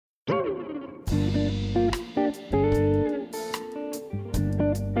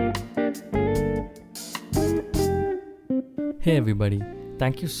Hey everybody,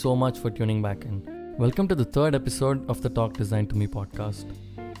 thank you so much for tuning back in. Welcome to the third episode of the Talk Design to Me podcast.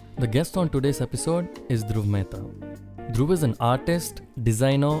 The guest on today's episode is Dhruv Mehta. Dhruv is an artist,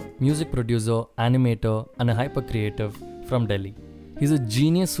 designer, music producer, animator, and a hyper creative from Delhi. He's a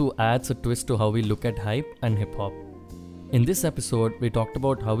genius who adds a twist to how we look at hype and hip hop. In this episode, we talked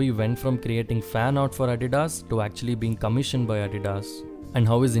about how he went from creating fan art for Adidas to actually being commissioned by Adidas, and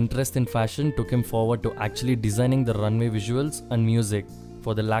how his interest in fashion took him forward to actually designing the runway visuals and music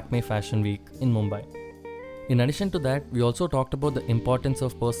for the Lakme Fashion Week in Mumbai. In addition to that, we also talked about the importance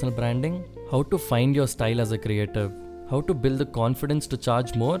of personal branding, how to find your style as a creative, how to build the confidence to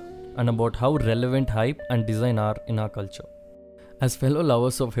charge more, and about how relevant hype and design are in our culture. As fellow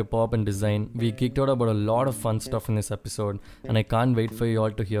lovers of hip hop and design, we geeked out about a lot of fun stuff in this episode, and I can't wait for you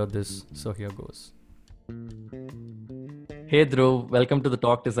all to hear this, so here goes. Hey Dhruv, welcome to the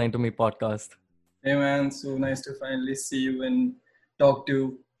Talk Design to Me podcast. Hey man, so nice to finally see you and talk to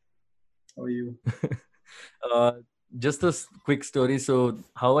you. How are you? Just a quick story. So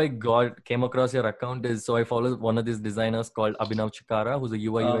how I came across your account is, so I follow one of these designers called Abhinav Chikara, who's a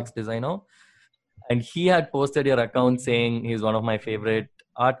UI UX designer. And he had posted your account saying he's one of my favorite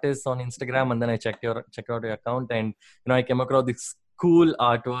artists on Instagram. And then I checked out your account, and I came across these cool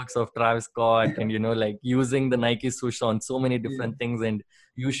artworks of Travis Scott and like using the Nike swoosh on so many different things, and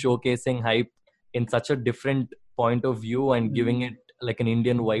you showcasing hype in such a different point of view and giving it like an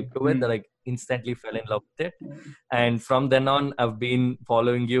Indian vibe to it that I instantly fell in love with it. And from then on, I've been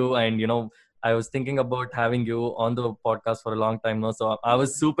following you, and I was thinking about having you on the podcast for a long time now. So I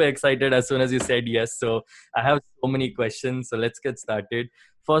was super excited as soon as you said yes. So I have so many questions. So let's get started.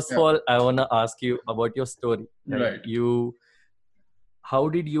 First of all, I want to ask you about your story. Right. How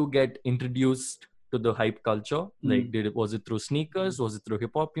did you get introduced to the hype culture? Like, was it through sneakers? Was it through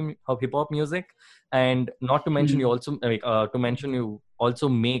hip hop music? And not to mention, you also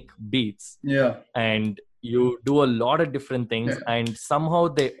make beats. Yeah. And you do a lot of different things, and somehow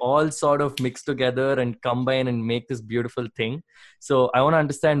they all sort of mix together and combine and make this beautiful thing. So I want to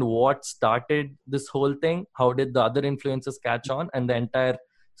understand what started this whole thing. How did the other influences catch on, and the entire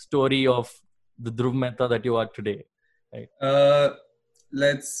story of the Dhruv Mehta that you are today? Right.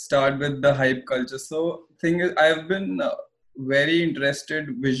 Let's start with the hype culture. So thing is, I've been very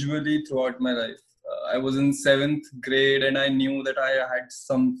interested visually throughout my life. I was in 7th grade and I knew that I had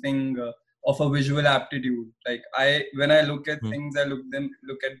something of a visual aptitude. Like when I look at things, I look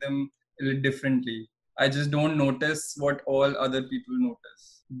at them a little differently. I just don't notice what all other people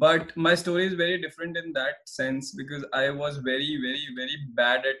notice. But my story is very different in that sense, because I was very, very, very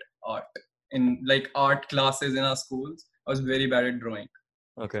bad at art. In like art classes in our schools, I was very bad at drawing.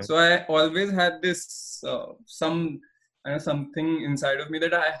 Okay. So I always had this something inside of me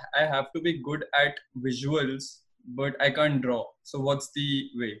that I have to be good at visuals, but I can't draw. So what's the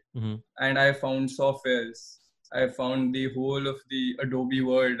way? And I found softwares. I found the whole of the Adobe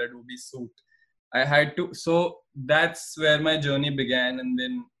world, Adobe Suite. I had to. So that's where my journey began, and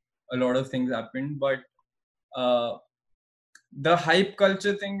then a lot of things happened. But the hype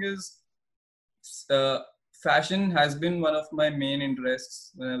culture thing is. Fashion has been one of my main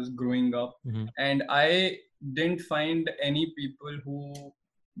interests when I was growing up, and I didn't find any people who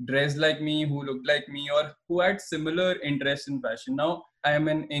dressed like me, who looked like me, or who had similar interests in fashion. Now, I am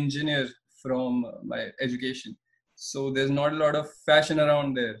an engineer from my education, so there's not a lot of fashion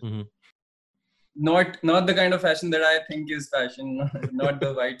around there. Not the kind of fashion that I think is fashion, not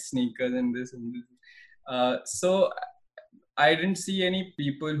the white sneakers and this and this. So I didn't see any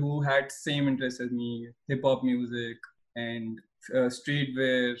people who had same interests as me, hip hop music and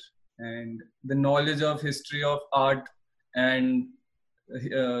streetwear, and the knowledge of history of art, and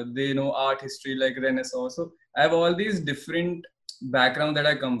they know art history like Renaissance. So I have all these different background that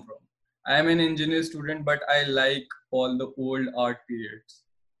I come from. I am an engineer student, but I like all the old art periods.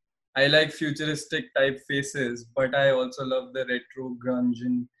 I like futuristic type faces, but I also love the retro grunge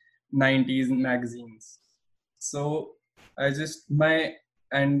and 90s magazines. So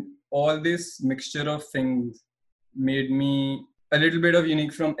and all this mixture of things made me a little bit of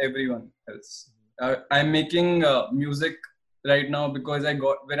unique from everyone else. I'm making music right now because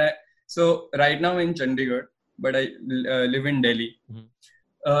so right now in Chandigarh, but I live in Delhi.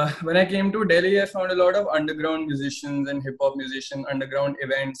 When I came to Delhi, I found a lot of underground musicians and hip hop musicians, underground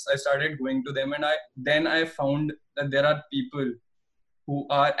events. I started going to them, and I found that there are people who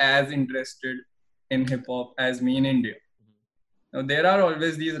are as interested in hip hop as me in India. Now, there are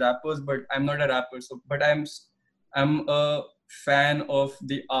always these rappers, but I'm not a rapper. But I'm a fan of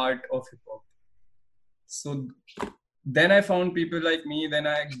the art of hip hop. So then I found people like me. Then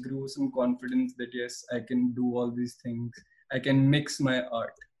I grew some confidence that yes, I can do all these things. I can mix my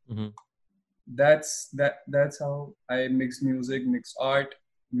art. That's how I mix music, mix art,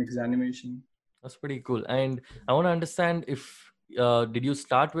 mix animation. That's pretty cool. And I want to understand if did you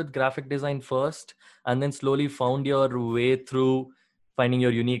start with graphic design first and then slowly found your way through finding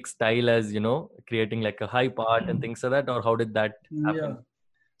your unique style as, creating like a hype art and things like that, or how did that happen? Yeah.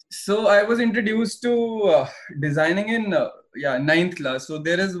 So I was introduced to designing in ninth class. So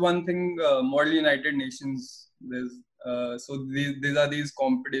there is one thing, Model United Nations. There's so these are these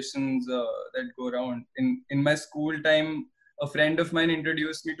competitions that go around. In my school time, a friend of mine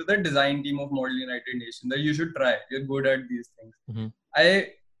introduced me to the design team of Model United Nations. That you should try. You're good at these things. I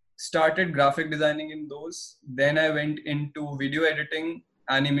started graphic designing in those. Then I went into video editing,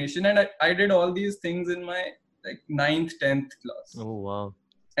 animation, and I did all these things in my like 9th, 10th class. Oh wow.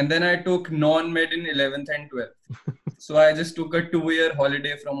 And then I took non-med in 11th and 12th. So I just took a 2-year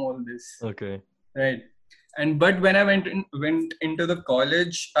holiday from all this. Okay. Right. But when I went into the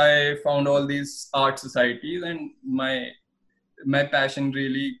college, I found all these art societies, and my passion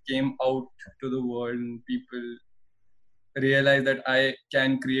really came out to the world, and people realized that I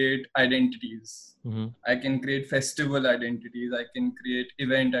can create identities. I can create festival identities. I can create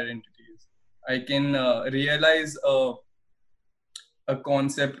event identities. I can realize a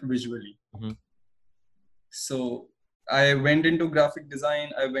concept visually. So I went into graphic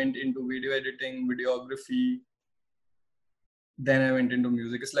design, I went into video editing, videography. Then I went into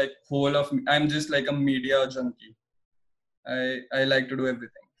music. It's like I'm just like a media junkie. I like to do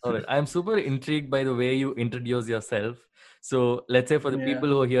everything. All right. I'm super intrigued by the way you introduce yourself. So let's say for the people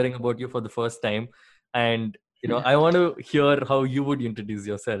who are hearing about you for the first time, and I want to hear how you would introduce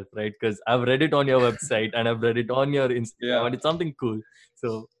yourself, right? Because I've read it on your website and I've read it on your Instagram, and it's something cool.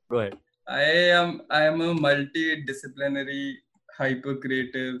 So go ahead. I am a multidisciplinary, hyper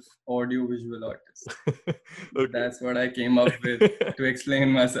creative audio visual artist. Okay. That's what I came up with to explain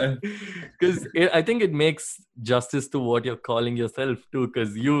myself. Because I think it makes justice to what you're calling yourself too,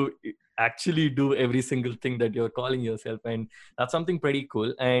 because you actually do every single thing that you're calling yourself, and that's something pretty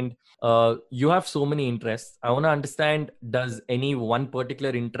cool. And you have so many interests. I want to understand, does any one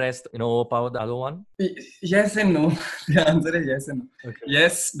particular interest overpower the other one? Yes and no. The answer is yes and no. Okay.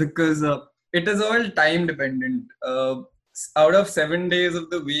 Yes, because it is all time dependent. Out of 7 days of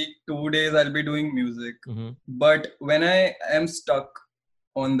the week, 2 days I'll be doing music. But when I am stuck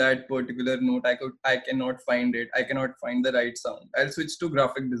on that particular note, I cannot find it. I cannot find the right sound. I'll switch to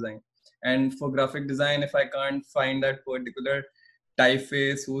graphic design. And for graphic design, if I can't find that particular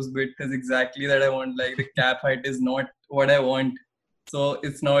typeface whose width is exactly that I want, like the cap height is not what I want, so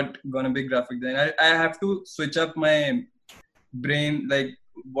it's not gonna be graphic design. I have to switch up my brain, like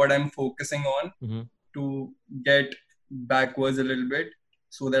what I'm focusing on, to get backwards a little bit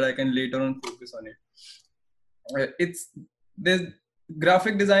so that I can later on focus on it.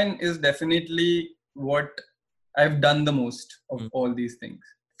 Graphic design is definitely what I've done the most of all these things.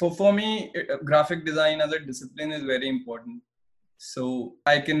 For me, graphic design as a discipline is very important. So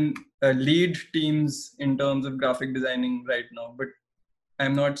I can lead teams in terms of graphic designing right now, but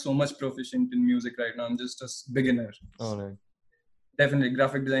I'm not so much proficient in music right now. I'm just a beginner. All right. Definitely,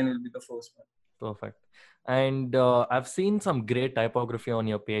 graphic design will be the first one. Perfect. And I've seen some great typography on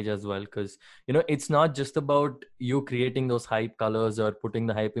your page as well, because it's not just about you creating those hype colors or putting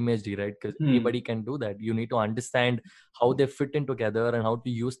the hype imagery, right? Because anybody can do that. You need to understand how they fit in together and how to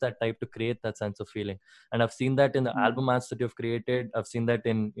use that type to create that sense of feeling. And I've seen that in the album arts that you've created. I've seen that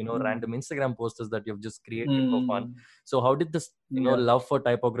in random Instagram posters that you've just created for fun. So how did this love for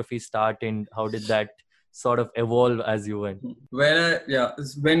typography start, and how did that sort of evolve as you went?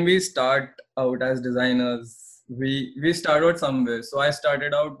 When we start out as designers, we start out somewhere. So I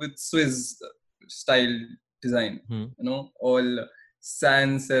started out with Swiss style design, all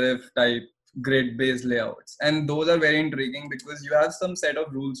sans serif type grid based layouts, and those are very intriguing because you have some set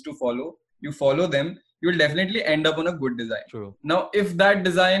of rules to follow. You follow them, you will definitely end up on a good design. True. Now, if that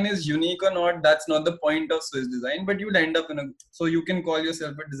design is unique or not, that's not the point of Swiss design, but you'll end up so you can call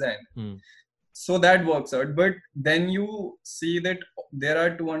yourself a designer. So that works out. But then you see that there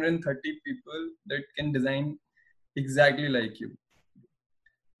are 230 people that can design exactly like you.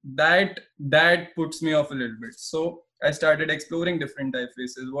 That puts me off a little bit. So I started exploring different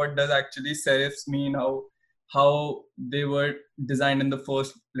typefaces. What does actually serifs mean? How they were designed in the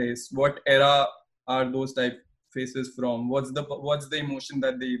first place? What era are those typefaces from? What's the emotion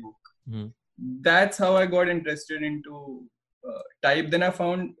that they evoke? That's how I got interested into type. Then I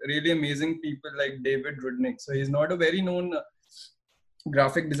found really amazing people like David Rudnick. So he's not a very known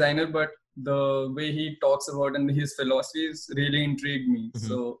graphic designer, but the way he talks about and his philosophies really intrigued me.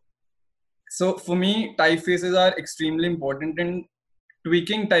 So for me, typefaces are extremely important, and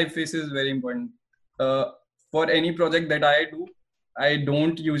tweaking typefaces is very important. For any project that I do, I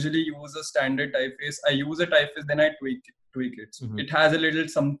don't usually use a standard typeface. I use a typeface, then I tweak it. So it has a little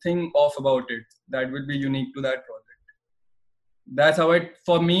something off about it that will be unique to that project. That's how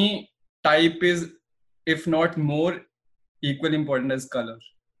for me, type is, if not more, equally important as color.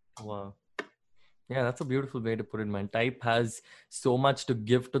 Wow. Yeah, that's a beautiful way to put it, man. Type has so much to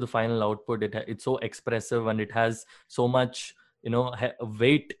give to the final output. It's so expressive, and it has so much,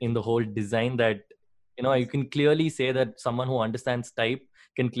 weight in the whole design that, you can clearly say that someone who understands type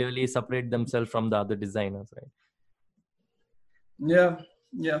can clearly separate themselves from the other designers, right?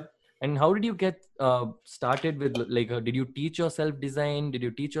 Yeah. And how did you get started with, like, did you teach yourself design? Did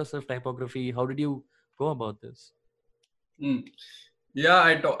you teach yourself typography? How did you go about this? Yeah,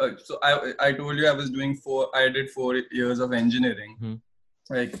 I told you I did 4 years of engineering,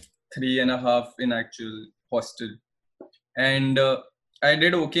 like 3.5 in actual hostel, and I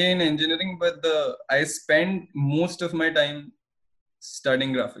did okay in engineering, but I spent most of my time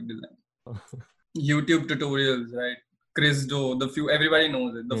studying graphic design. YouTube tutorials, right? Chris Do, everybody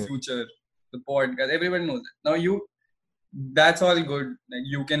knows it. The Future, the podcast, everybody knows it. Now that's all good. Like,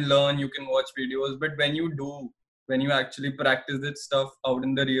 you can learn, you can watch videos, but when you actually practice this stuff out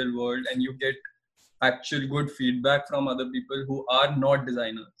in the real world, and you get actual good feedback from other people who are not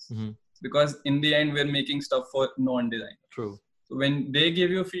designers, because in the end we're making stuff for non-designers. True. So when they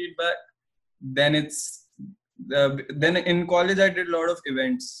give you feedback, then then in college I did a lot of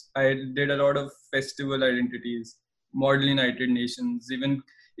events. I did a lot of festival identities, Model United Nations,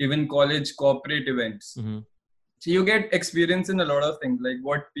 even college corporate events. So you get experience in a lot of things, like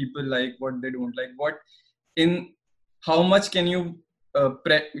what people like, what they don't like, how much can you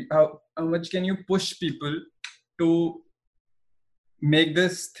how much can you push people to make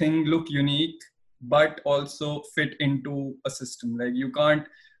this thing look unique, but also fit into a system. Like,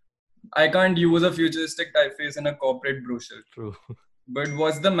 I can't use a futuristic typeface in a corporate brochure. True. But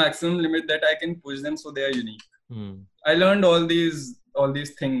what's the maximum limit that I can push them so they are unique? I learned all these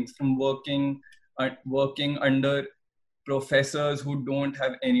things from working under professors who don't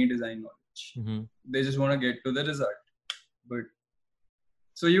have any design knowledge. They just want to get to the result. But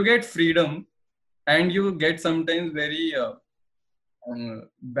so you get freedom, and you get sometimes very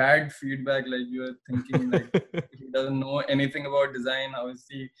bad feedback. Like, you're thinking like, he doesn't know anything about design. How is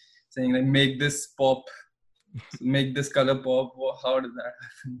he saying like, make this pop, make this color pop? How does that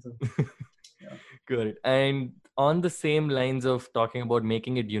happen? So, yeah. Good. And on the same lines of talking about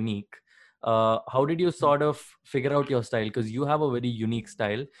making it unique, how did you sort of figure out your style? Because you have a very unique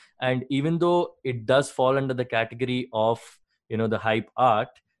style, and even though it does fall under the category of, the hype art,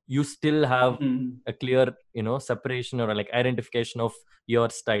 you still have a clear, separation or like identification of your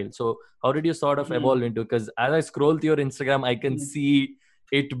style. So how did you sort of evolve into? Because as I scroll through your Instagram, I can see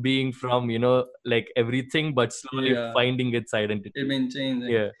it being from, like everything, but slowly finding its identity. It's been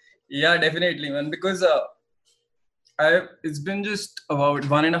changing. Yeah, definitely, man. Because it's been just about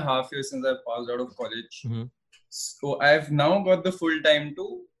 1.5 years since I passed out of college. So I've now got the full time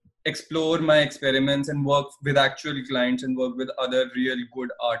to explore my experiments and work with actual clients and work with other really good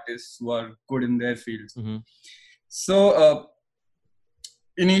artists who are good in their fields. So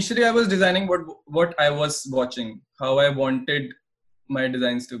initially I was designing what I was watching, how I wanted my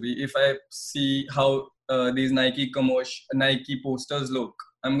designs to be. If I see how these Nike posters look,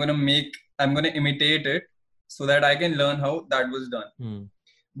 I'm gonna imitate it so that I can learn how that was done.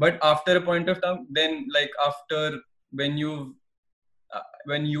 But after a point of time, then like after when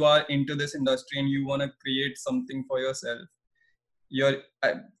you are into this industry and you want to create something for yourself,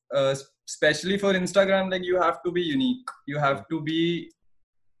 especially for Instagram, like, you have to be unique, you have to be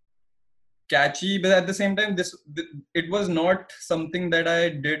catchy, but at the same time, it was not something that I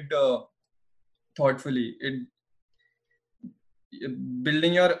did thoughtfully.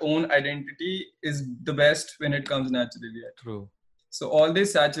 Building your own identity is the best when it comes naturally. True. So all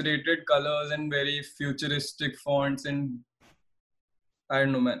these saturated colors and very futuristic fonts, and I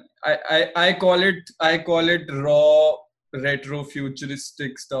don't know, man. I call it raw retro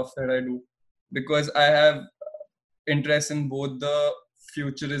futuristic stuff that I do, because I have interest in both the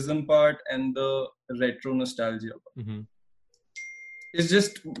futurism part and the retro nostalgia part. It's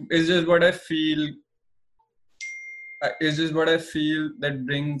just what I feel. It's just what I feel that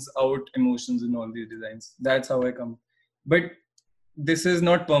brings out emotions in all these designs. That's how I come. But this is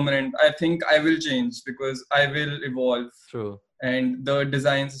not permanent. I think I will change because I will evolve. True. And the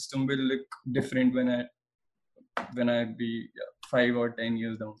design system will look different when I be 5 or 10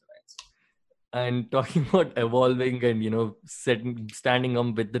 years down the line. And talking about evolving and, standing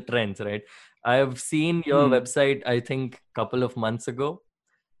up with the trends, right? I have seen your website, I think, couple of months ago,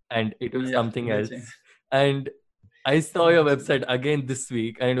 and it was something else. And I saw your website again this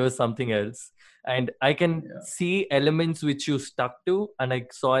week, and it was something else. And I can see elements which you stuck to, and I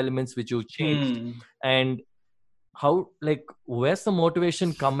saw elements which you changed. And how, like, where's the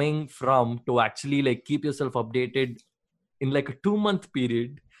motivation coming from to actually like keep yourself updated in like a 2-month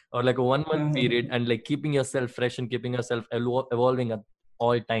period or like a 1-month period, and like keeping yourself fresh and keeping yourself evolving at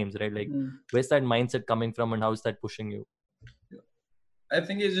all times, right? Like, where's that mindset coming from, and how is that pushing you? I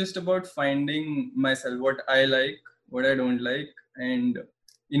think it's just about finding myself, what I like, what I don't like. And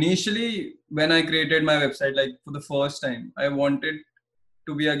initially, when I created my website, like for the first time, I wanted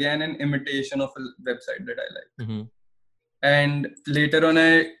to be again an imitation of a website that I like. And later on,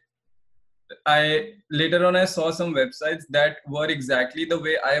 I saw some websites that were exactly the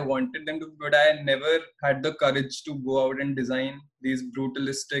way I wanted them to be, but I never had the courage to go out and design these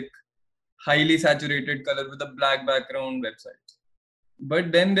brutalistic, highly saturated color with a black background websites.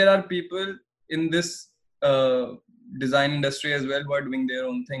 But then there are people in this design industry as well who are doing their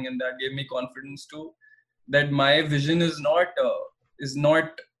own thing, and that gave me confidence too, that my vision is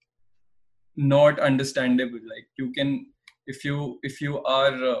not understandable. Like, you can, if you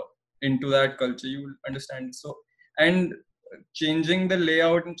are into that culture, you will understand it. So, and changing the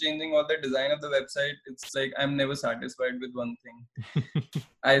layout and changing all the design of the website, it's like I'm never satisfied with one thing.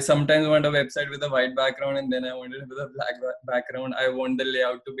 I sometimes want a website with a white background, and then I want it with a black background. I want the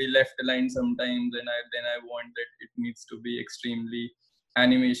layout to be left aligned sometimes, and then I want that it needs to be extremely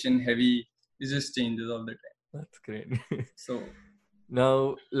animation heavy. It just changes all the time. That's great. So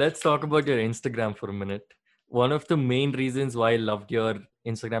now let's talk about your Instagram for a minute. One of the main reasons why I loved your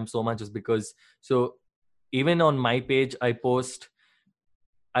Instagram so much is because, so even on my page, I post,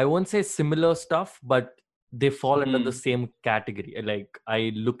 I won't say similar stuff, but they fall under the same category. Like,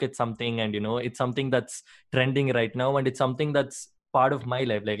 I look at something and, it's something that's trending right now, and it's something that's part of my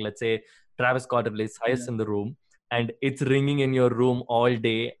life. Like, let's say Travis Scott plays Highest in the Room, and it's ringing in your room all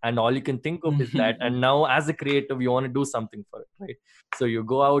day, and all you can think of is that. And now as a creative, you want to do something for it, right? So you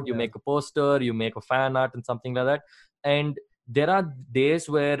go out, you make a poster, you make a fan art and something like that. And there are days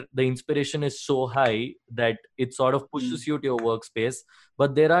where the inspiration is so high that it sort of pushes you to your workspace.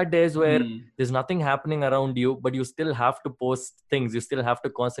 But there are days where there's nothing happening around you, but you still have to post things. You still have to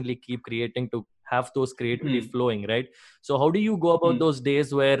constantly keep creating to have those creativity flowing, right? So how do you go about those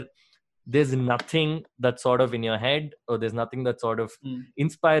days where there's nothing that's sort of in your head, or there's nothing that's sort of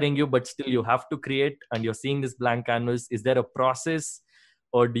inspiring you, but still you have to create, and you're seeing this blank canvas? Is there a process,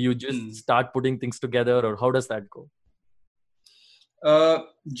 or do you just start putting things together, or how does that go?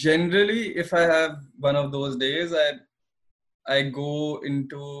 Generally, if I have one of those days, I go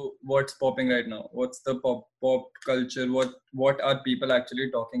into what's popping right now. What's the pop culture? What are people actually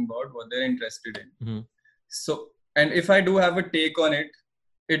talking about? What they're interested in? So, and if I do have a take on it,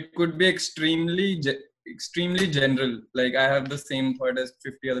 it could be extremely general. Like, I have the same thought as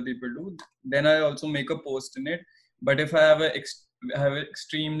 50 other people do. Then I also make a post in it. But if I have an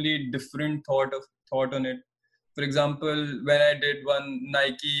extremely different thought on it, for example, when I did one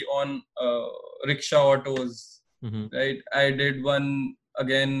Nike on rickshaw autos, right? I did one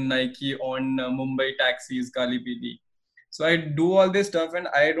again Nike on Mumbai taxis, Kali Pili. So I do all this stuff, and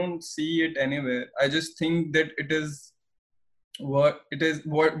I don't see it anywhere. I just think that it is what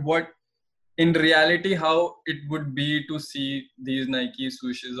in reality how it would be to see these Nike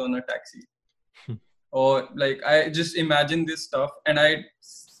swooshes on a taxi. Or like, I just imagine this stuff, and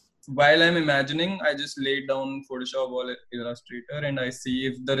while I'm imagining, I just lay down Photoshop or Illustrator, and I see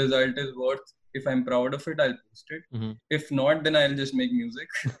if the result is worth. If I'm proud of it, I'll post it. If not, then I'll just make music.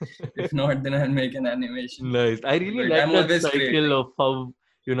 If not, then I'll make an animation. Nice. I really like that cycle of how,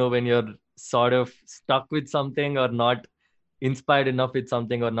 when you're sort of stuck with something, or not inspired enough with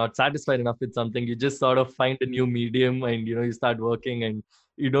something, or not satisfied enough with something, you just sort of find a new medium, and, you start working, and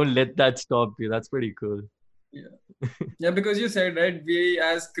you don't let that stop you. That's pretty cool. Yeah, because you said, right, we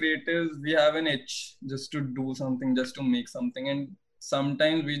as creatives, we have an itch just to do something, just to make something, and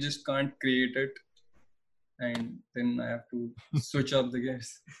sometimes we just can't create it, and then I have to switch up the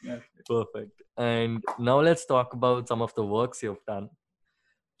gears. Perfect. And now let's talk about some of the works you've done.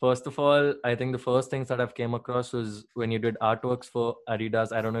 First of all, I think the first things that I've came across was when you did artworks for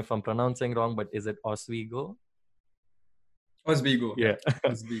Adidas. I don't know if I'm pronouncing wrong, but is it Oswego? Oswego. Yeah.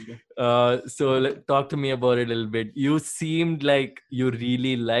 Oswego. So talk to me about it a little bit. You seemed like you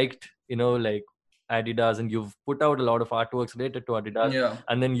really liked, like Adidas, and you've put out a lot of artworks related to Adidas. Yeah.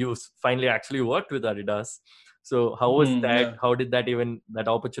 And then you finally actually worked with Adidas. So how was that? Yeah. How did that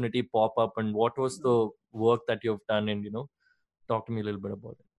opportunity pop up, and what was the work that you've done? And talk to me a little bit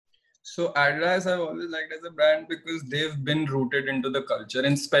about it. So Adidas I've always liked as a brand because they've been rooted into the culture,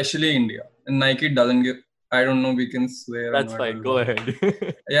 and especially India. And Nike doesn't give. I don't know. We can swear. That's or not. fine. Go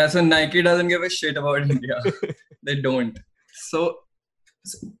ahead. Yeah. So Nike doesn't give a shit about India. They don't. So,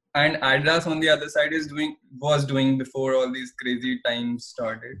 and Adidas on the other side was doing before all these crazy times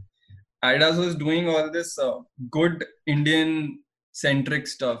started. Adidas was doing all this good Indian centric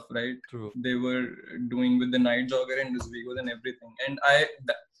stuff, right? True. They were doing with the Night Jogger and Rizvigos and everything. And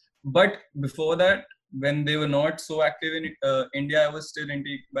but before that, when they were not so active in India, I was still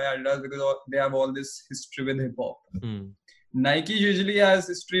intrigued by Adidas because they have all this history with hip hop. Nike usually has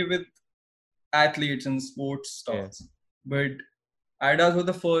history with athletes and sports stuff, but Adidas was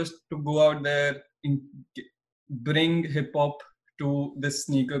the first to go out there and bring hip hop to the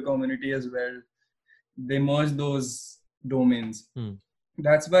sneaker community as well. They merged those domains.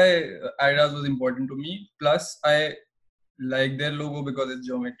 That's why Adidas was important to me. Plus, I like their logo because it's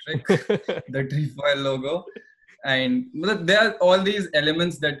geometric, the trefoil logo. And there are all these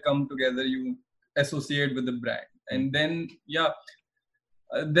elements that come together you associate with the brand. And then,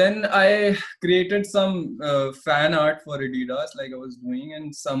 then I created some fan art for Adidas, like I was doing,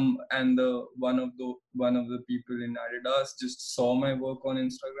 and one of the people in Adidas just saw my work on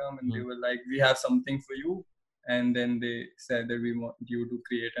Instagram, and they were like, "We have something for you." And then they said that we want you to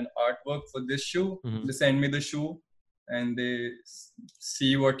create an artwork for this shoe. They send me the shoe, and they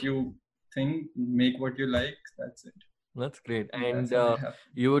see what you think, make what you like. That's it. That's great. And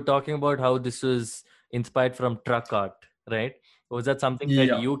you were talking about how this was inspired from truck art, right? Was that something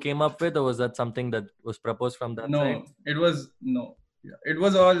that you came up with, or was that something that was proposed from that side? It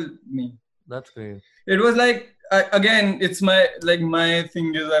was all me. That's great. It was like, again, it's my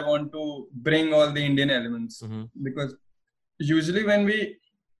thing is I want to bring all the Indian elements, because usually when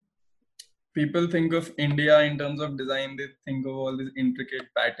people think of India in terms of design, they think of all these intricate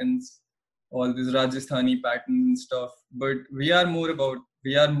patterns, all these Rajasthani patterns and stuff. But we are more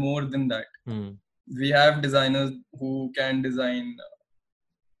than that. We have designers who can design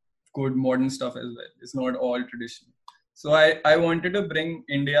good modern stuff as well. It's not all traditional. So I wanted to bring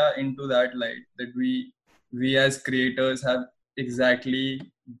India into that light, that we as creators have exactly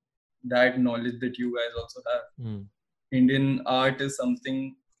that knowledge that you guys also have. Indian art is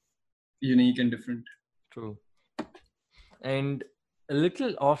something unique and different. True. And a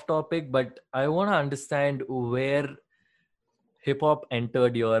little off topic, but I want to understand where hip hop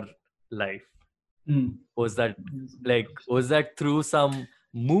entered your life. Was that through some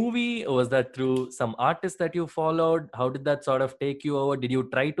movie, or was that through some artist that you followed? How did that sort of take you over? Did you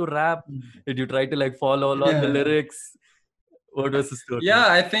try to rap? Did you try to follow along the lyrics? What was the story? Yeah,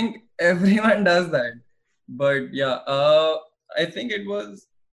 I think everyone does that. But I think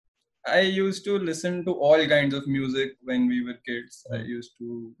I used to listen to all kinds of music when we were kids. I used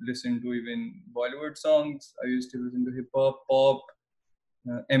to listen to even Bollywood songs. I used to listen to hip hop, pop,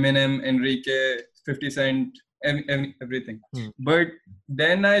 Eminem, Enrique, 50 Cent, everything. But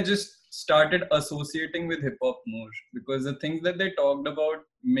then I just started associating with hip hop more, because the things that they talked about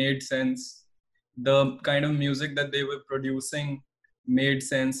made sense. The kind of music that they were producing made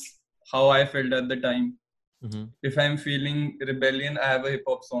sense, how I felt at the time. If I'm feeling rebellion, I have a hip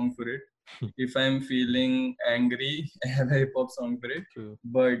hop song for it. If I'm feeling angry, I have a hip hop song for it.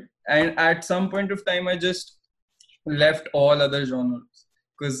 And at some point of time, I just left all other genres,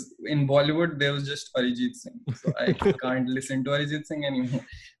 because in Bollywood there was just Arijit Singh, so I can't listen to Arijit Singh anymore.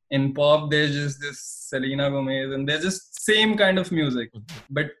 In pop, there's just this Selena Gomez, and they're just same kind of music.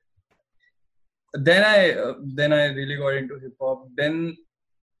 But then I really got into hip hop. Then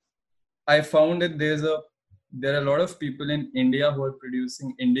I found that there are a lot of people in India who are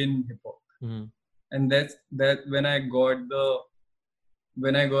producing Indian hip hop, and that's when I got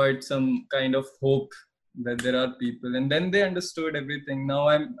some kind of hope that there are people, and then they understood everything. Now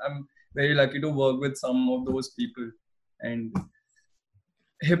I'm very lucky to work with some of those people, and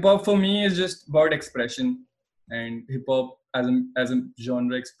hip hop for me is just about expression, and hip hop as a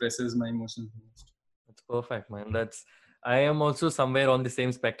genre expresses my emotions the most. That's perfect, man. I am also somewhere on the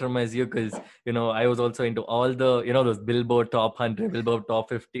same spectrum as you, because I was also into all the those Billboard Top 100, Billboard Top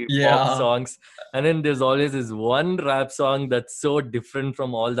 50 pop songs, and then there's always this one rap song that's so different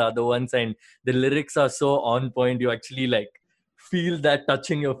from all the other ones, and the lyrics are so on point. You actually feel that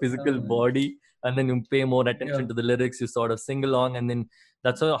touching your physical body, and then you pay more attention to the lyrics. You sort of sing along, and then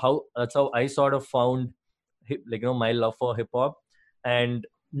that's how I sort of found my love for hip hop. And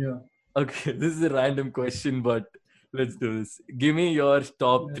okay, this is a random question, but let's do this. Give me your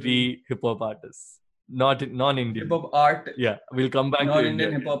top 3 hip hop artists. not non-Indian. Hip hop art. Yeah, we'll come back to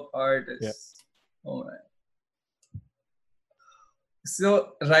Non-Indian hip hop artists. Yeah. Oh man.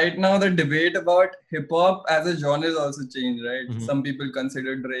 So right now the debate about hip hop as a genre is also changed, right? Mm-hmm. Some people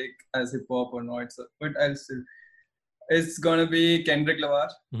consider Drake as hip hop or not. So, but I'll still. It's gonna be Kendrick Lamar,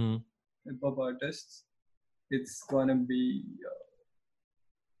 hip hop artist. It's gonna be.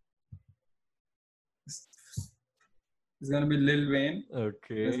 It's gonna be Lil Wayne.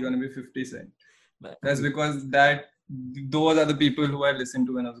 Okay. It's gonna be 50 Cent. That's because those are the people who I listened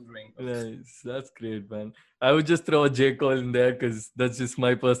to when I was growing up. Nice. That's great, man. I would just throw J. Cole in there because that's just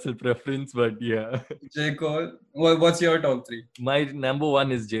my personal preference. But yeah. J. Cole. Well, what's your top 3? My number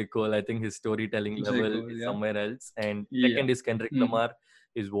 1 is J. Cole. I think his storytelling level is somewhere else. And second is Kendrick Lamar.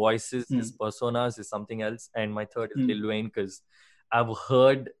 His voices, his personas is something else. And my third is Lil Wayne because I've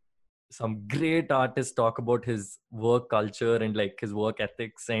heard some great artists talk about his work culture and like his work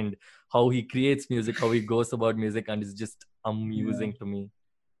ethics and how he creates music, how he goes about music, and it's just amusing to me.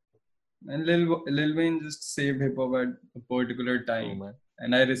 And Lil Wayne just saved hip hop at a particular time,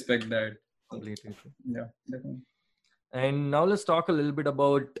 and I respect that completely. Yeah, definitely. And now let's talk a little bit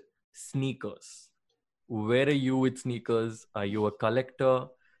about sneakers. Where are you with sneakers? Are you a collector?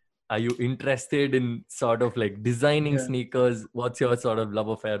 Are you interested in sort of like designing sneakers? What's your sort of love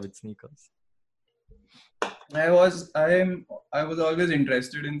affair with sneakers? I was always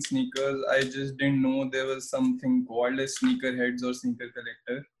interested in sneakers. I just didn't know there was something called as sneakerheads or sneaker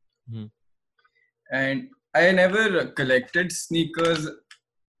collector. And I never collected sneakers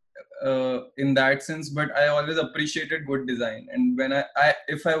in that sense, but I always appreciated good design. And when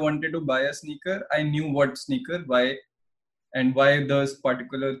if I wanted to buy a sneaker, I knew what sneaker, why this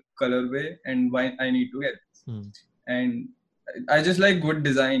particular colorway and why I need to get it. And I just like good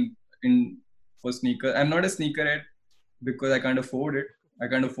design for sneakers. I'm not a sneakerhead because I can't afford it. I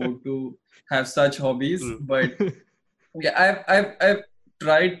can't afford to have such hobbies. But yeah, I've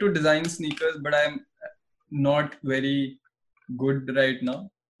tried to design sneakers, but I'm not very good right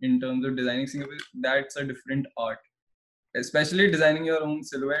now in terms of designing sneakers. That's a different art. Especially designing your own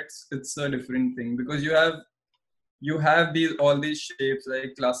silhouettes, it's a different thing because you have all these shapes,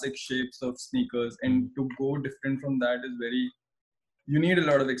 like classic shapes of sneakers, and to go different from that is you need a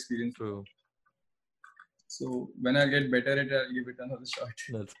lot of experience. True. So when I get better at it, I'll give it another shot.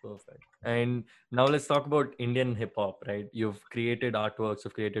 That's perfect. And now let's talk about Indian hip hop, right? You've created artworks,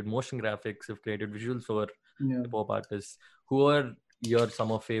 you've created motion graphics, you've created visuals for hip hop artists. Who are your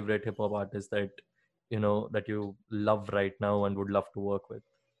some of favorite hip hop artists that you love right now and would love to work with?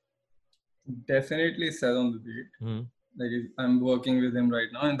 Definitely Sez on the Beat. Like I'm working with him right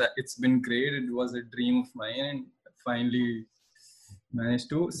now, and it's been great. It was a dream of mine, and finally managed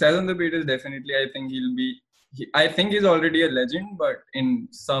to. Sez on the Beat is definitely. I think I think he's already a legend, but in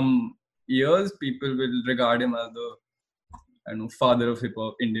some years, people will regard him as the father of hip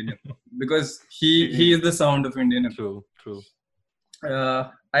hop, Indian hip hop, because he is the sound of Indian hip hop. True.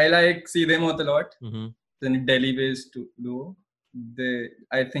 I like Seedhe Moth a lot. Then Delhi-based duo.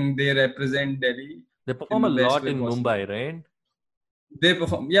 I think they represent Delhi. They perform a lot in Mumbai, right? They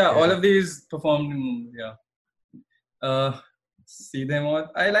perform. Yeah, all of these performed in Mumbai. Seedhe Moth.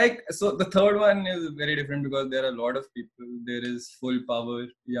 I like. So the third one is very different because there are a lot of people. There is Full Power,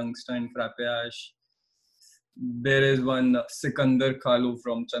 Youngster and Frappe Ash. There is one Sikandar Khalu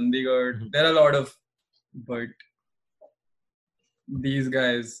from Chandigarh. There are a lot of, but these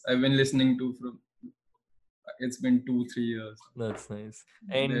guys I've been listening to from. It's been 2-3 years. That's nice.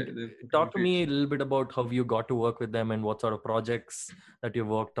 And talk to me a little bit about how you got to work with them and what sort of projects that you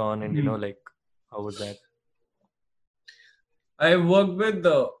worked on, and how was that? I worked with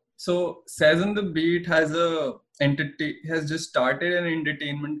so Sez on the Beat has just started an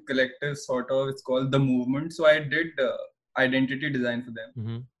entertainment collective sort of. It's called The Movement. So I did identity design for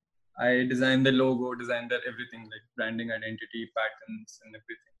them. I designed the logo, designed their everything, like branding, identity, patterns, and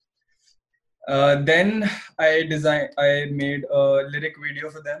everything. Then I made a lyric video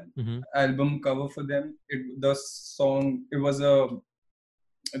for them, album cover for them.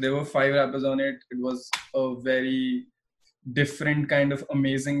 There were 5 rappers on it. It was a very different kind of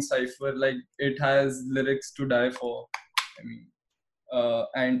amazing cipher. Like it has lyrics to die for.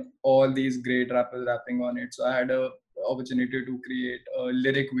 And all these great rappers rapping on it. So I had a opportunity to create a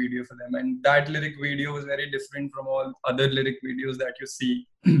lyric video for them, and that lyric video was very different from all other lyric videos that you see.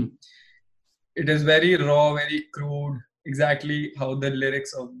 It is very raw, very crude, exactly how the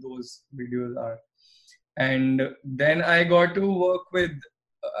lyrics of those videos are. And then I got to work with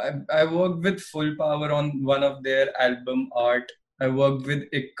I worked with Full Power on one of their album art. I worked with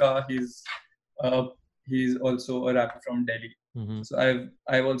Ikka. He's also a rapper from Delhi. So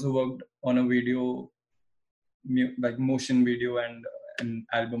I've also worked on a video like motion video and an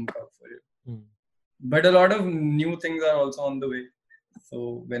album cover for it. But a lot of new things are also on the way,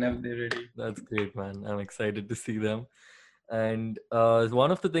 so whenever they're ready. That's great, man. I'm excited to see them. And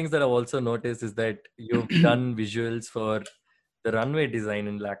one of the things that I've also noticed is that you've done visuals for the runway design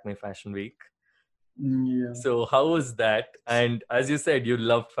in Lakme Fashion Week. Yeah. So how was that? And as you said, you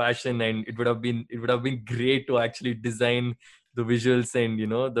love fashion, and it would have been great to actually design the visuals and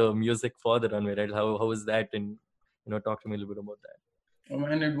the music for the runway, right? How was that? And talk to me a little bit about that. Oh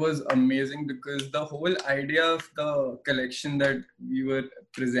man, it was amazing because the whole idea of the collection that we were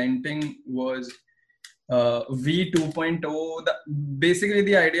presenting was V 2.0. Basically,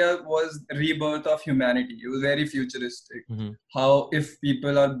 the idea was rebirth of humanity. It was very futuristic. How, if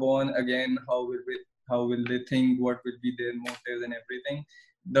people are born again, how will they think? What will be their motives and everything?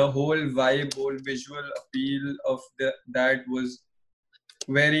 The whole vibe, whole visual appeal of that was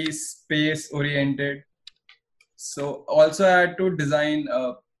very space oriented. So also I had to design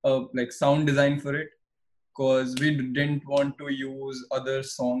like sound design for it, because we didn't want to use other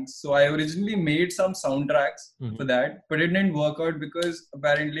songs. So I originally made some soundtracks for that, but it didn't work out because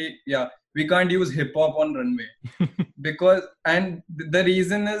apparently, we can't use hip hop on runway. And the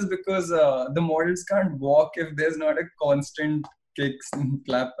reason is because the models can't walk if there's not a constant kicks and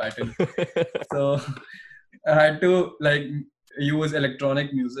clap pattern. So I had to like use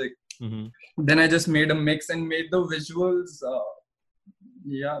electronic music. Then I just made a mix and made the visuals.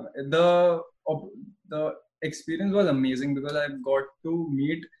 The experience was amazing because I got to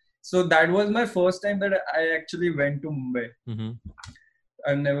meet. So that was my first time that I actually went to Mumbai.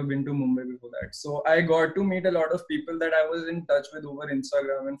 I've never been to Mumbai before that. So I got to meet a lot of people that I was in touch with over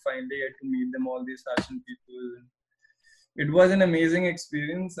Instagram, and finally get to meet them, all these fashion people. It was an amazing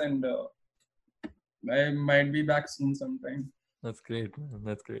experience, and I might be back soon sometime. That's great, man.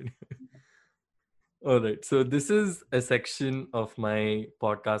 That's great. All right. So this is a section of my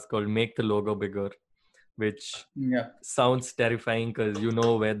podcast called Make the Logo Bigger, which sounds terrifying because you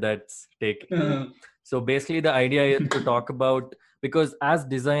know where that's taking. So basically the idea is to talk about, because as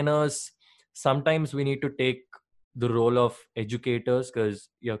designers, sometimes we need to take the role of educators because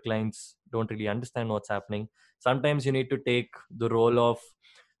your clients don't really understand what's happening. Sometimes you need to take the role of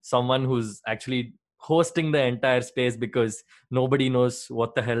someone who's actually hosting the entire space because nobody knows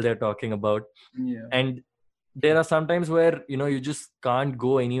what the hell they're talking about. And there are sometimes where you just can't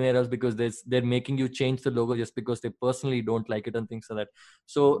go anywhere else because they're making you change the logo just because they personally don't like it and things like that.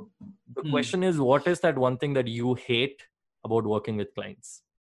 So the question is, what is that one thing that you hate about working with clients?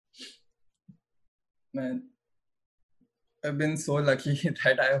 Man, I've been so lucky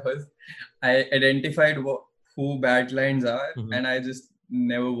that I identified who bad clients are, and I just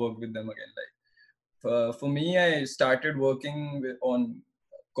never worked with them again. Like for me, I started working on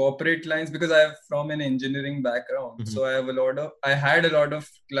corporate clients because I'm from an engineering background. So I had a lot of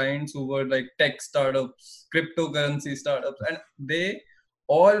clients who were like tech startups, cryptocurrency startups, and they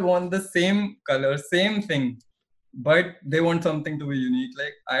all want the same color, same thing, but they want something to be unique.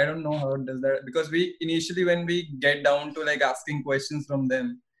 Like, I don't know how it does that, because we initially, when we get down to like asking questions from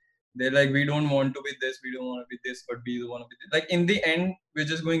them, they're like, we don't want to be this, we don't want to be this, but we want to be this. Like, in the end, we're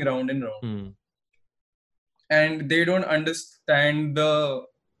just going round and round. And they don't understand the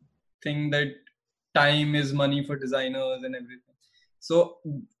thing that time is money for designers and everything. So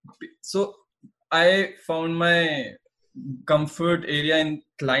I found my comfort area in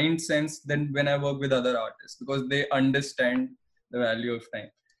client sense than when I work with other artists, because they understand the value of time.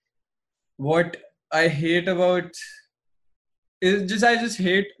 What I hate about is I just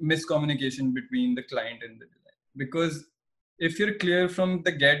hate miscommunication between the client and the design, because if you're clear from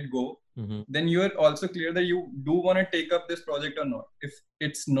the get-go, then you are also clear that you do want to take up this project or not. If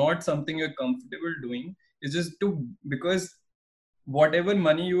it's not something you're comfortable doing, it's just because whatever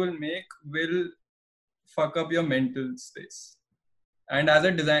money you will make will fuck up your mental space. And as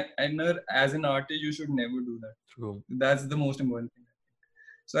a designer, as an artist, you should never do that. True. That's the most important thing.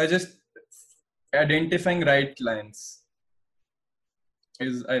 So I just identifying right clients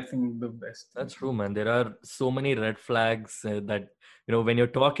is, I think, the best. That's true, man. There are so many red flags that when you're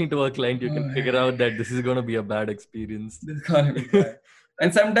talking to a client, you can figure out that this is going to be a bad experience. This is going to be bad.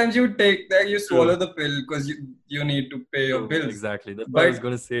 And sometimes you take that, you swallow the pill because you need to pay your bills. Exactly. That's what I was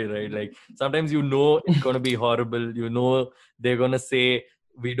going to say, right? Like, sometimes it's going to be horrible. They're going to say,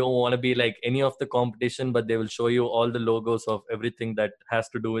 we don't want to be like any of the competition, but they will show you all the logos of everything that has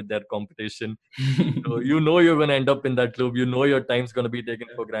to do with their competition. So you're going to end up in that loop. Your time's going to be taken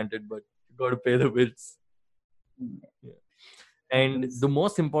for granted, but you got to pay the bills. Yeah. And the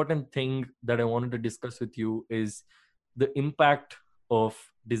most important thing that I wanted to discuss with you is the impact of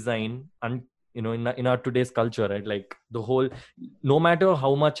design in our today's culture, right? Like the whole, no matter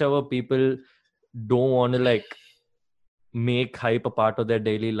how much our people don't want to like make hype a part of their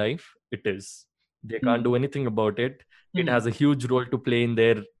daily life, it is. They can't do anything about it. It has a huge role to play in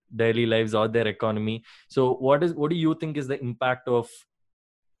their daily lives or their economy. So what do you think is the impact of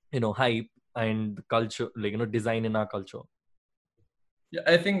hype and culture, like design in our culture? Yeah,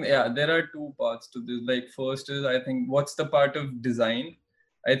 I think there are two parts to this. Like first is, I think, what's the part of design?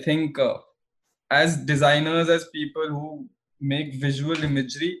 I think as designers, as people who make visual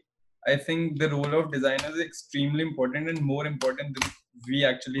imagery, I think the role of designers is extremely important and more important than we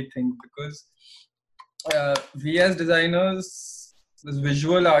actually think, because we as designers, as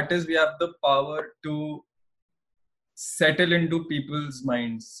visual artists, we have the power to settle into people's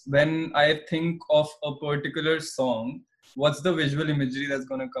minds. When I think of a particular song, what's the visual imagery that's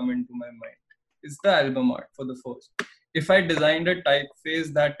going to come into my mind? It's the album art for the first. If I designed a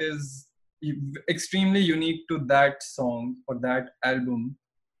typeface that is extremely unique to that song or that album,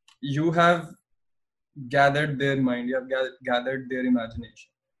 you have gathered their mind, you have gathered their imagination.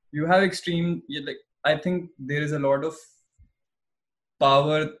 You have like, I think there is a lot of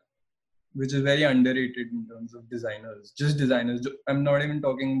power which is very underrated in terms of designers, just designers. I'm not even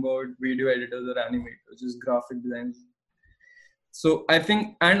talking about video editors or animators, just graphic designers. So I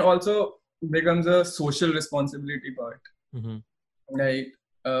think, and also becomes a social responsibility part. Like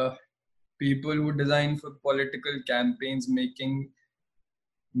people who design for political campaigns, making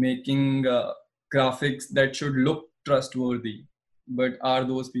graphics that should look trustworthy, but are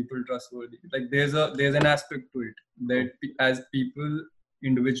those people trustworthy? Like there's an aspect to it that as people,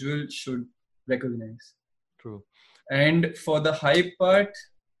 individuals should recognize. True. And for the hype part,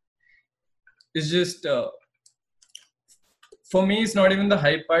 it's just for me, it's not even the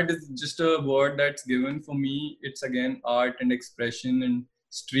hype part, it's just a word that's given. For me, it's again art and expression and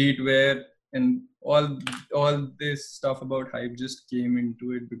streetwear, and all this stuff about hype just came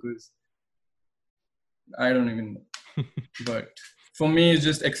into it because I don't even know. But for me, it's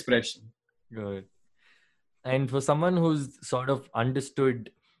just expression. Good. And for someone who's sort of understood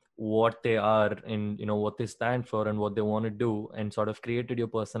what they are and what they stand for and what they want to do, and sort of created your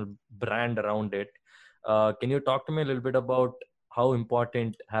personal brand around it, can you talk to me a little bit about how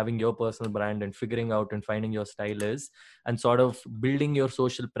important having your personal brand and figuring out and finding your style is, and sort of building your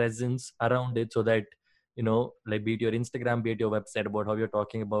social presence around it, so that like be it your Instagram, be it your website, about how you're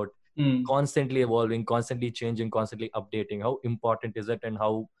talking about constantly evolving, constantly changing, constantly updating? How important is it, and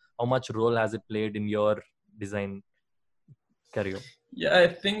how much role has it played in your design career? I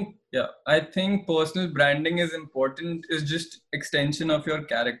think personal branding is important. It's just extension of your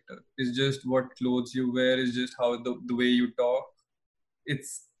character. It's just what clothes you wear. It's just how the way you talk.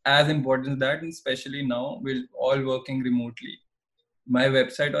 It's as important as that, and especially now we're all working remotely. My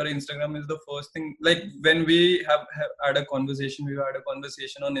website or Instagram is the first thing. Like when we have had a conversation, we had a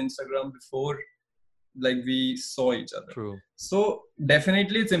conversation on Instagram before, like we saw each other. True. So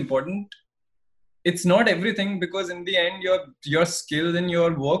definitely it's important. It's not everything, because in the end your skills and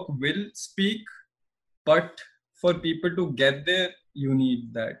your work will speak, but for people to get there, you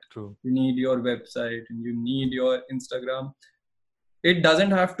need that. True. You need your website and you need your Instagram. It doesn't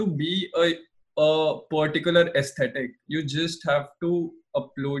have to be a particular aesthetic. You just have to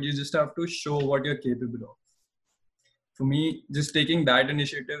upload, you just have to show what you're capable of. For me, just taking that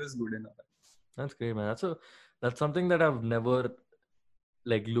initiative is good enough. That's great, man. That's something that I've never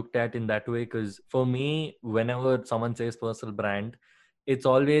like looked at in that way, because for me, whenever someone says personal brand, it's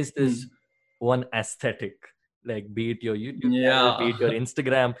always this one aesthetic, like be it your YouTube channel, be it your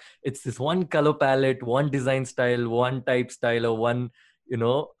Instagram. It's this one color palette, one design style, one type style, or one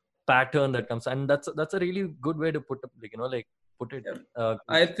pattern that comes, and that's a really good way to put it.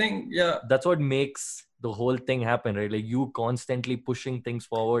 I think that's what makes the whole thing happen, right? Like you constantly pushing things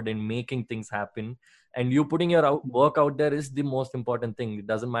forward and making things happen, and you putting your work out there is the most important thing. It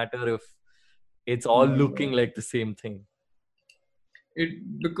doesn't matter if it's all looking like the same thing.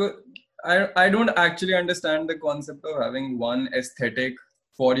 Because I don't actually understand the concept of having one aesthetic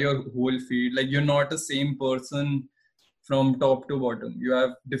for your whole feed. Like you're not the same person from top to bottom. You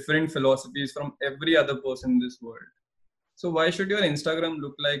have different philosophies from every other person in this world. So why should your Instagram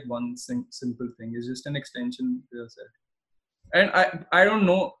look like one simple thing? It's just an extension to yourself. And I don't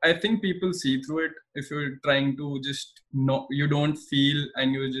know. I think people see through it. If you're trying to just you don't feel,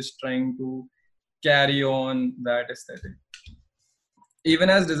 and you're just trying to carry on that aesthetic. Even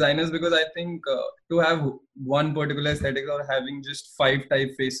as designers, because I think to have one particular aesthetic or having just 5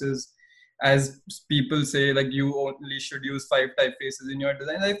 typefaces, as people say, like you only should use 5 typefaces in your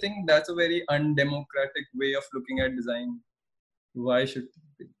design, I think that's a very undemocratic way of looking at design. Why should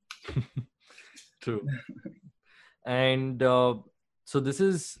it be? True. And so this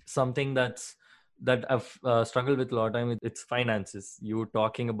is something that I've struggled with a lot of time. It's finances. You were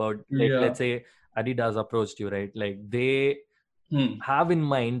talking about, like, let's say Adidas approached you, right? Like they have in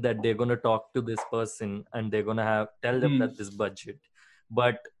mind that they're going to talk to this person and they're going to tell them that this budget,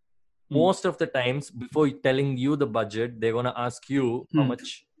 but most of the times before telling you the budget, they're going to ask you how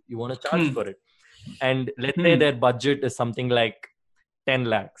much you want to charge for it. And let's say their budget is something like 10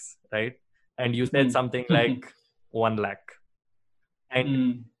 lakhs, right? And you said something like 1 lakh.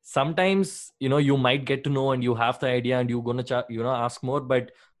 And sometimes, you might get to know and you have the idea and you're going to ask more.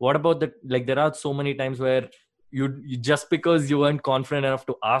 But what about there are so many times where you just because you weren't confident enough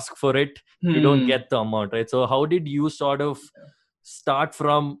to ask for it, you don't get the amount, right? So how did you sort of start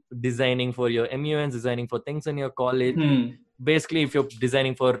from designing for your MUNs, designing for things in your college? Basically, if you're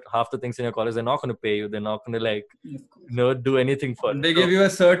designing for half the things in your college, they're not going to pay you. They're not going to do anything for it. They give you a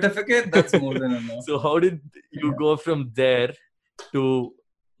certificate, that's more than enough. So how did you go from there to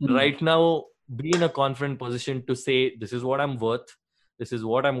right now be in a confident position to say, this is what I'm worth, this is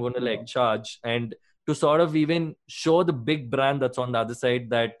what I'm going to charge, and to sort of even show the big brand that's on the other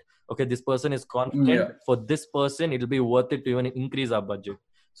side that, okay, this person is confident, for this person it'll be worth it to even increase our budget.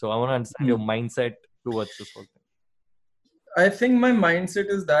 So I want to understand your mindset towards this whole thing. I think my mindset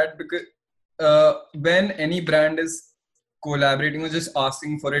is that because when any brand is collaborating or just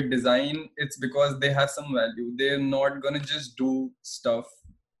asking for a design, it's because they have some value. They're not gonna just do stuff.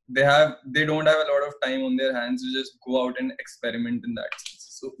 They don't have a lot of time on their hands to just go out and experiment in that sense.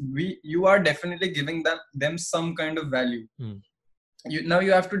 So you are definitely giving them some kind of value. Now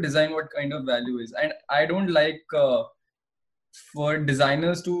you have to design what kind of value is. And I don't like for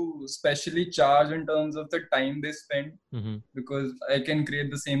designers to specially charge in terms of the time they spend, because I can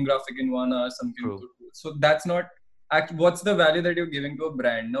create the same graphic in 1 hour, some people do. So that's not what's the value that you're giving to a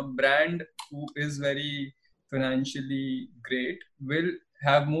brand. Now, brand who is very financially great will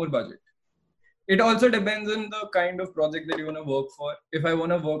have more budget. It also depends on the kind of project that you want to work for. If I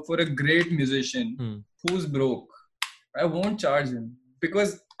want to work for a great musician who's broke, I won't charge him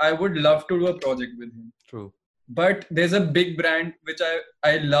because I would love to do a project with him. True. But there's a big brand which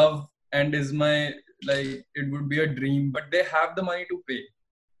I love and is my, it would be a dream, but they have the money to pay.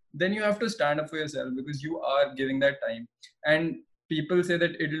 Then you have to stand up for yourself because you are giving that time. And people say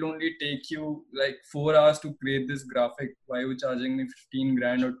that it'll only take you 4 hours to create this graphic. Why are you charging me 15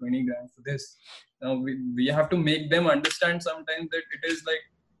 grand or 20 grand for this? Now we have to make them understand sometimes that it is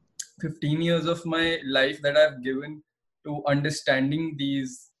 15 years of my life that I've given to understanding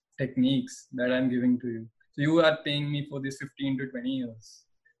these techniques that I'm giving to you. So you are paying me for these 15 to 20 years,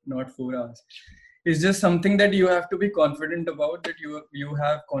 not 4 hours. It's just something that you have to be confident about, that you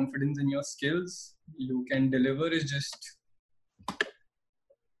have confidence in your skills, you can deliver. Is just,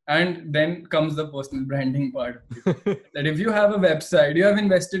 and then comes the personal branding part. That if you have a website, you have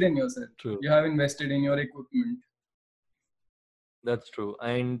invested in yourself. True. You have invested in your equipment. That's true.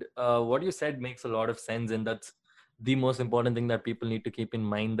 And what you said makes a lot of sense, and that's the most important thing that people need to keep in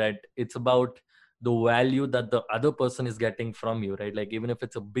mind, that it's about the value that the other person is getting from you, right? Like, even if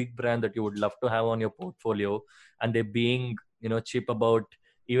it's a big brand that you would love to have on your portfolio and they're being, cheap about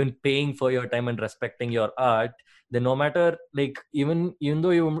even paying for your time and respecting your art, then no matter, even though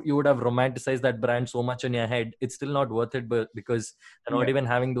you would have romanticized that brand so much in your head, it's still not worth it, but because they're not even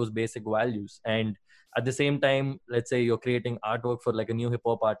having those basic values. And at the same time, let's say you're creating artwork for a new hip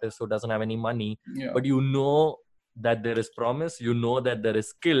hop artist who doesn't have any money, but that there is promise, that there is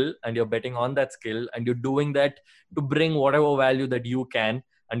skill, and you're betting on that skill, and you're doing that to bring whatever value that you can.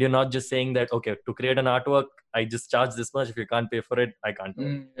 And you're not just saying that, okay, to create an artwork, I just charge this much. If you can't pay for it, I can't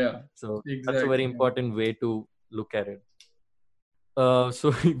do it. So exactly, that's a very important way to look at it.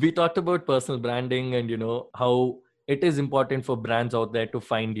 So we talked about personal branding and, how it is important for brands out there to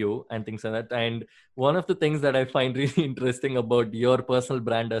find you and things like that. And one of the things that I find really interesting about your personal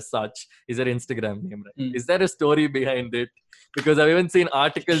brand as such is your Instagram name, right? Is there a story behind it? Because I've even seen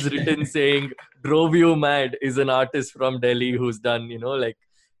articles written saying Drove You Mad is an artist from Delhi who's done,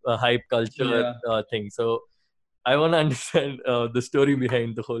 a hype culture thing. So I want to understand the story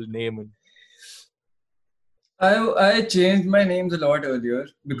behind the whole name. I changed my names a lot earlier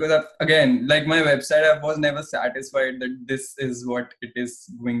because again, like my website, I was never satisfied that this is what it is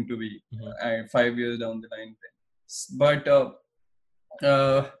going to be 5 years down the line. But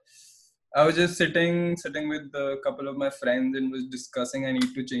I was just sitting with a couple of my friends and was discussing I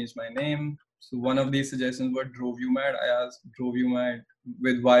need to change my name. So one of these suggestions were Drove You Mad. I asked Drove You Mad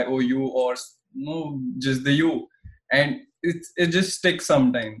with YOU or no, just the U. And it just sticks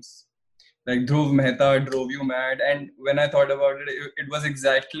sometimes. Like Dhruv Mehta, Drove You Mad. And when I thought about it, it was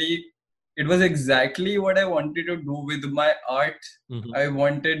exactly it was exactly what I wanted to do with my art. I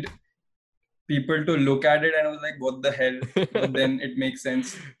wanted people to look at it and I was like, what the hell? But then it makes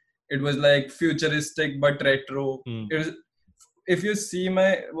sense. It was like futuristic but retro. It was, if you see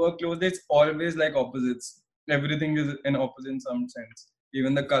my work closely, it's always like opposites. Everything is in opposite in some sense.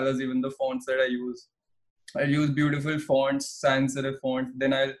 Even the colors, even the fonts that I use. I'll use beautiful fonts, sans serif fonts.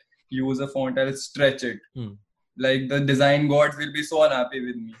 Then I'll use a font, I'll stretch it. Like the design gods will be so unhappy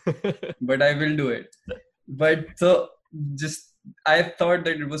with me. But I will do it. But so just, I thought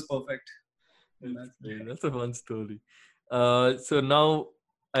that it was perfect. That's a fun story. So now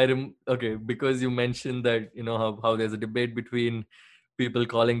okay, because you mentioned that, you know, how there's a debate between people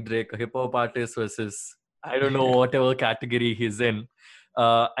calling Drake a hip hop artist versus, I don't know, whatever category he's in.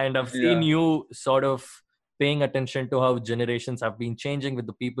 And I've seen you sort of paying attention to how generations have been changing with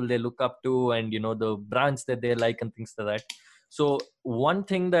the people they look up to and, you know, the brands that they like and things like that. So one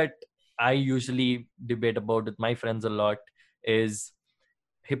thing that I usually debate about with my friends a lot is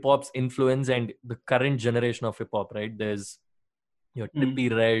hip hop's influence and the current generation of hip hop, right? There's your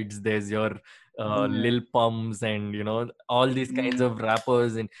Trippie Reds, there's your Lil Pumps, and, you know, all these kinds of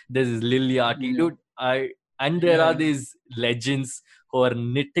rappers, and there's Lil Yachty, dude. And there are these legends who are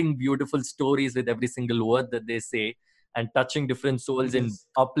knitting beautiful stories with every single word that they say and touching different souls in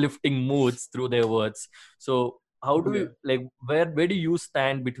uplifting moods through their words. So how do we, like, where do you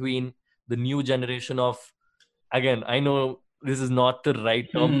stand between the new generation of, again, I know this is not the right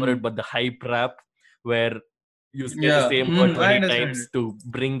term for it, but the hype rap, where you say the same word 20 times to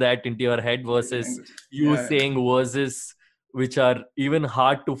bring that into your head, versus you saying verses which are even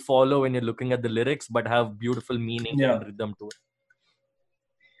hard to follow when you're looking at the lyrics, but have beautiful meaning and rhythm to it.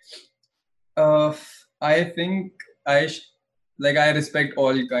 I think I respect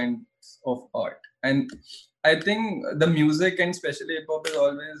all kinds of art, and I think the music and especially hip hop is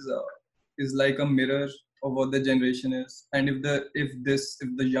always is like a mirror of what the generation is. And if the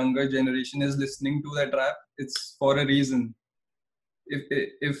younger generation is listening to that rap, it's for a reason.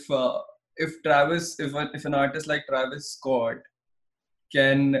 If an artist like Travis Scott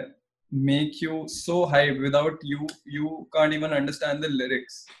can make you so hyped without you can't even understand the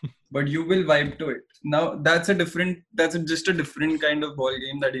lyrics, but you will vibe to it. Now that's just a different kind of ball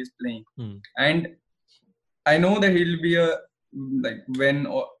game that he's playing. And I know that he'll be when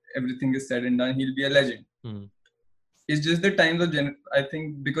everything is said and done, he'll be a legend. It's just the times of I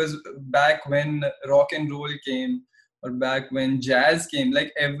think, because back when rock and roll came, or back when jazz came,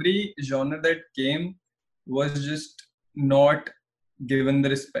 like every genre that came was just not given the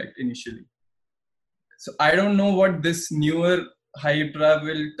respect initially. So I don't know what this newer hype rap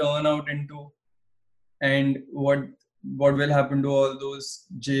will turn out into, and what will happen to all those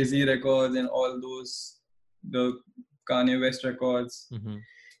Jay-Z records and all those the Kanye West records.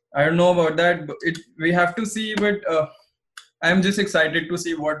 I don't know about that, but we have to see. But I'm just excited to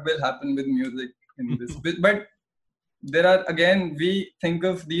see what will happen with music in this. But there are, again, we think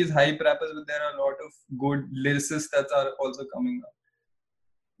of these hype rappers, but there are a lot of good lyricists that are also coming up.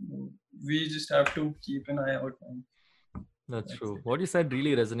 We just have to keep an eye out, man. That's true. What you said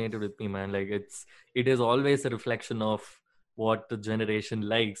really resonated with me, man. Like it is always a reflection of what the generation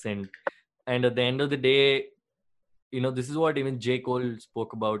likes, and at the end of the day, you know, this is what even J. Cole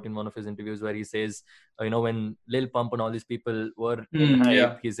spoke about in one of his interviews, where he says, you know, when Lil Pump and all these people were in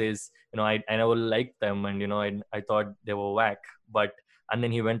hype, he says, you know, I never liked them, and, you know, I thought they were whack. And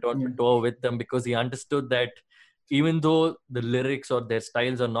then he went on to tour with them because he understood that even though the lyrics or their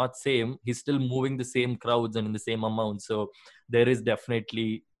styles are not same, he's still moving the same crowds and in the same amount. So there is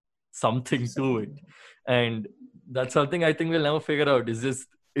definitely something to it. And that's something I think we'll never figure out. It's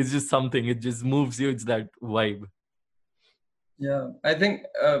just something. It just moves you. It's that vibe. Yeah, I think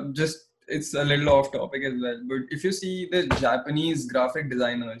it's a little off topic as well, but if you see the Japanese graphic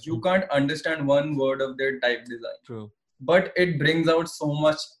designers, you can't understand one word of their type design. True. But it brings out so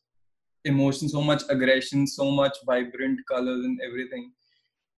much emotion, so much aggression, so much vibrant colors and everything.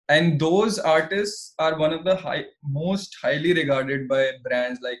 And those artists are one of the most highly regarded by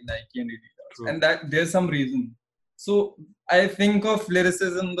brands like Nike and Adidas. True. And that there's some reason. So I think of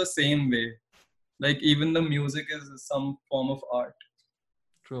lyricism the same way. Like even the music is some form of art.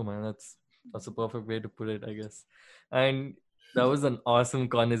 True, man. That's a perfect way to put it, I guess. And that was an awesome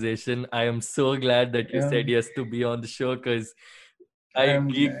conversation. I am so glad that you said yes to be on the show, because I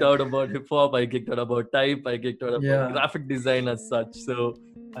geeked out about hip hop, I geeked out about type, I geeked out about graphic design as such. So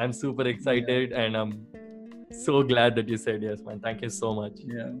I'm super excited and I'm so glad that you said yes, man. Thank you so much.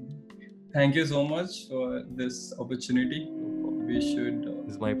 Yeah. Thank you so much for this opportunity. We should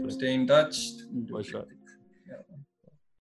it's my pleasure. Stay in touch. For sure.